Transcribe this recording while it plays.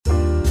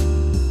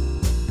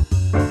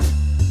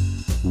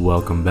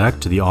Welcome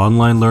back to the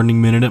Online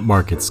Learning Minute at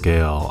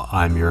MarketScale.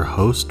 I'm your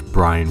host,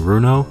 Brian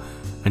Runo,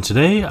 and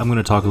today I'm going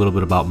to talk a little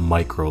bit about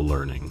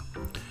microlearning.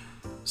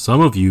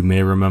 Some of you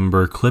may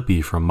remember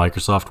Clippy from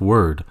Microsoft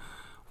Word,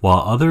 while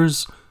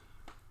others,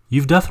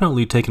 you've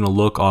definitely taken a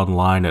look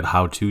online at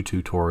how-to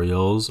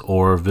tutorials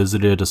or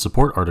visited a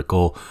support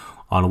article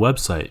on a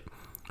website.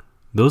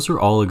 Those are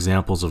all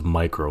examples of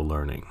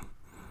microlearning.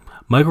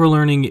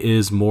 Microlearning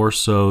is more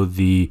so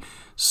the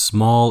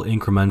small,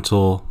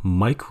 incremental,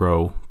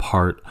 micro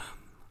part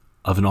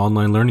of an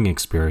online learning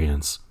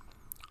experience.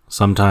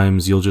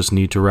 Sometimes you'll just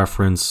need to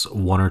reference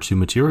one or two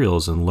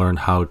materials and learn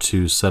how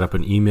to set up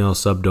an email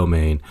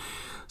subdomain.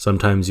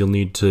 Sometimes you'll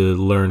need to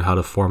learn how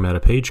to format a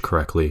page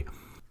correctly.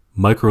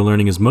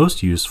 Microlearning is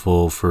most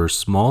useful for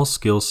small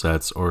skill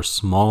sets or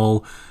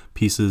small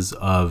pieces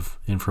of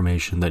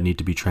information that need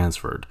to be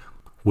transferred.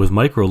 With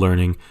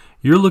microlearning,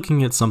 you're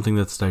looking at something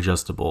that's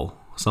digestible,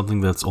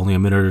 something that's only a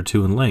minute or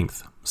two in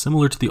length,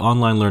 similar to the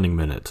Online Learning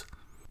Minute.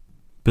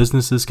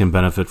 Businesses can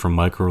benefit from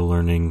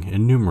microlearning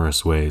in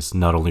numerous ways,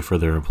 not only for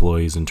their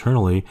employees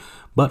internally,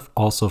 but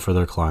also for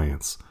their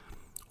clients.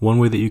 One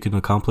way that you can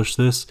accomplish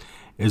this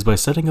is by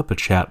setting up a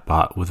chat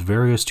bot with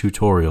various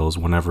tutorials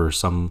whenever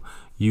some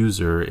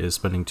user is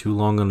spending too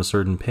long on a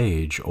certain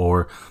page,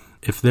 or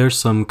if there's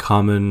some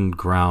common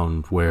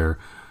ground where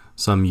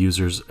some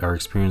users are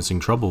experiencing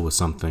trouble with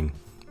something.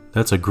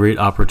 That's a great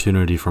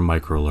opportunity for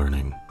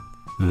microlearning.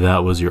 That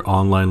was your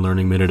Online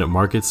Learning Minute at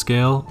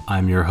MarketScale.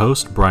 I'm your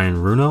host, Brian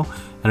Runo,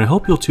 and I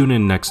hope you'll tune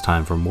in next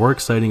time for more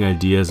exciting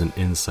ideas and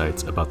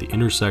insights about the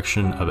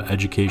intersection of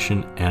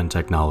education and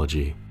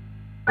technology.